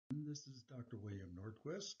This is Dr. William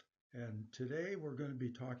Nordquist, and today we're going to be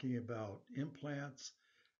talking about implants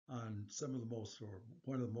on some of the most, or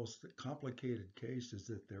one of the most complicated cases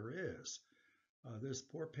that there is. This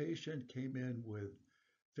poor patient came in with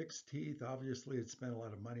fixed teeth. Obviously, had spent a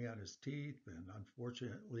lot of money on his teeth, and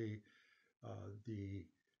unfortunately, the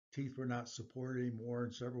teeth were not supported anymore,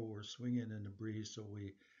 and several were swinging in the breeze, so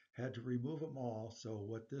we had to remove them all. So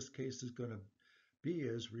what this case is going to be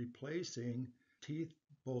is replacing teeth,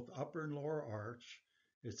 both upper and lower arch.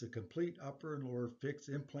 It's a complete upper and lower fixed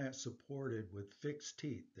implant supported with fixed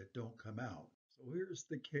teeth that don't come out. So here's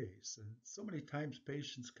the case. And so many times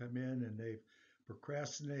patients come in and they've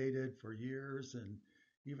procrastinated for years, and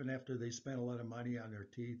even after they spent a lot of money on their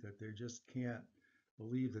teeth, that they just can't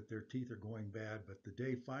believe that their teeth are going bad. But the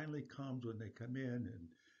day finally comes when they come in,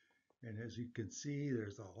 and as you can see,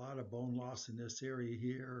 there's a lot of bone loss in this area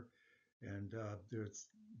here. And there's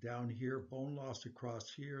down here, bone loss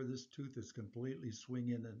across here. This tooth is completely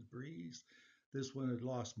swinging in the breeze. This one had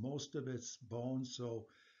lost most of its bone. So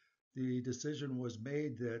the decision was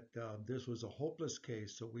made that this was a hopeless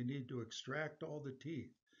case. So we need to extract all the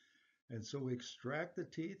teeth. And so we extract the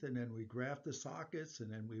teeth, and then we graft the sockets,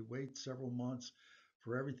 and then we wait several months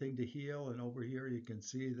for everything to heal. And over here, you can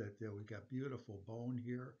see that we got beautiful bone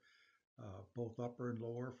here, both upper and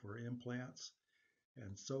lower for implants.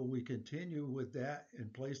 And so we continue with that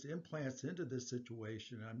and place implants into this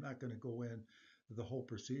situation. I'm not going to go in the whole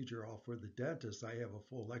procedure all for the dentist. I have a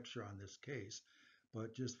full lecture on this case,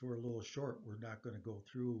 but just for a little short, we're not going to go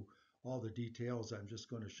through all the details. I'm just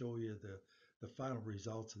going to show you the final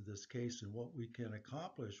results of this case and what we can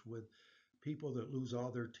accomplish with people that lose all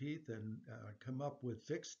their teeth and come up with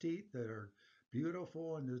fixed teeth that are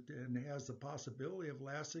beautiful and has the possibility of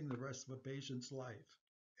lasting the rest of a patient's life.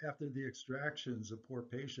 After the extractions, the poor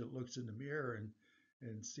patient looks in the mirror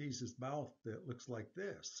and sees his mouth that looks like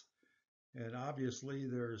this. And obviously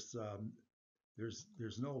there's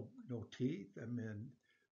no teeth. I mean,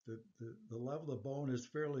 the level of bone is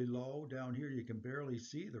fairly low. Down here you can barely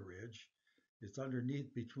see the ridge. It's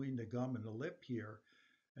underneath between the gum and the lip here.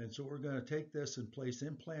 And so we're going to take this and place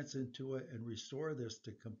implants into it and restore this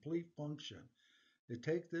to complete function.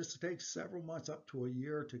 This takes several months, up to a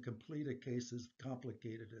year, to complete a case as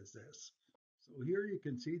complicated as this. So here you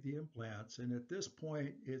can see the implants, and at this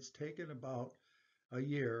point, it's taken about a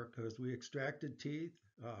year because we extracted teeth,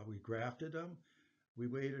 we grafted them, we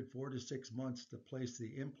waited 4 to 6 months to place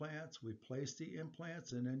the implants, we placed the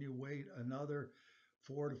implants, and then you wait another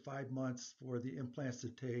 4 to 5 months for the implants to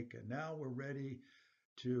take, and now we're ready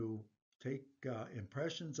to take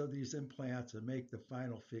impressions of these implants and make the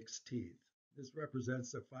final fixed teeth. This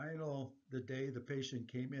represents the day the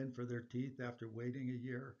patient came in for their teeth after waiting a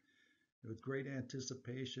year with great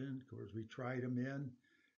anticipation. Of course, we tried them in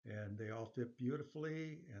and they all fit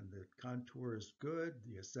beautifully, and the contour is good,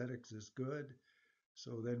 the aesthetics is good.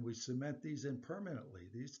 So then we cement these in permanently.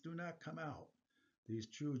 These do not come out. These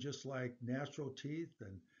chew just like natural teeth,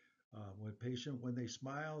 and when they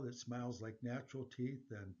smile, it smiles like natural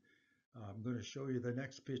teeth. And I'm going to show you the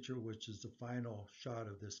next picture, which is the final shot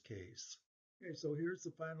of this case. Okay, so here's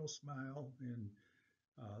the final smile, and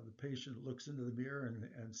the patient looks into the mirror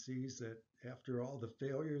and sees that after all the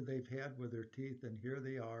failure they've had with their teeth, and here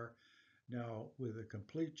they are now with a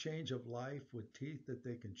complete change of life, with teeth that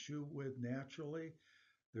they can chew with naturally.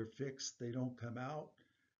 They're fixed, they don't come out,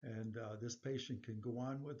 and this patient can go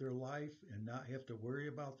on with their life and not have to worry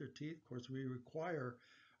about their teeth. Of course, we require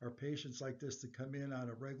our patients like this to come in on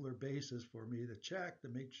a regular basis for me to check to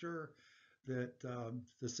make sure that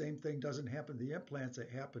the same thing doesn't happen to the implants that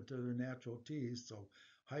happen to their natural teeth. So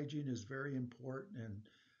hygiene is very important, and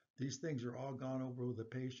these things are all gone over with the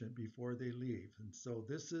patient before they leave. And so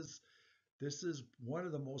this is one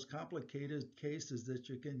of the most complicated cases that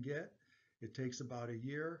you can get. It takes about a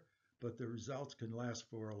year, but the results can last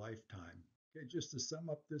for a lifetime. Okay, just to sum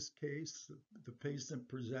up this case, the patient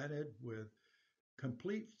presented with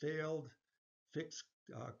complete failed fixed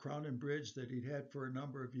crown and bridge that he'd had for a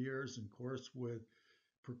number of years, and of course with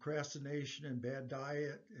procrastination and bad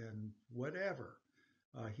diet and whatever,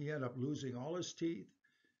 he ended up losing all his teeth.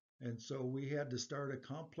 And so we had to start a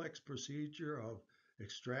complex procedure of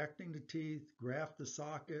extracting the teeth, graft the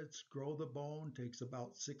sockets, grow the bone. Takes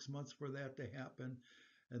about 6 months for that to happen.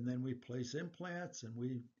 And then we place implants, and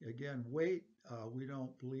we again wait. We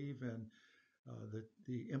don't believe in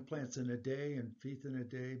the implants in a day and teeth in a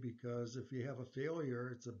day, because if you have a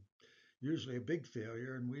failure, it's usually a big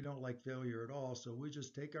failure, and we don't like failure at all. So we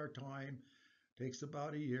just take our time. Takes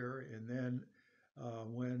about a year, and then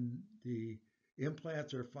when the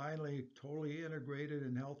implants are finally totally integrated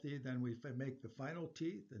and healthy, then we make the final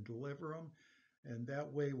teeth and deliver them. And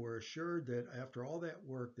that way we're assured that after all that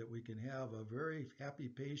work that we can have a very happy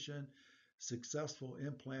patient, successful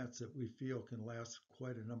implants that we feel can last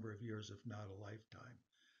quite a number of years, if not a lifetime.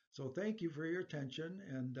 So thank you for your attention,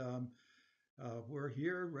 and we're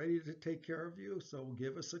here ready to take care of you. So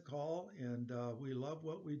give us a call, and we love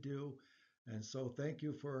what we do. And so thank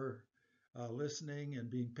you for listening and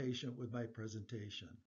being patient with my presentation.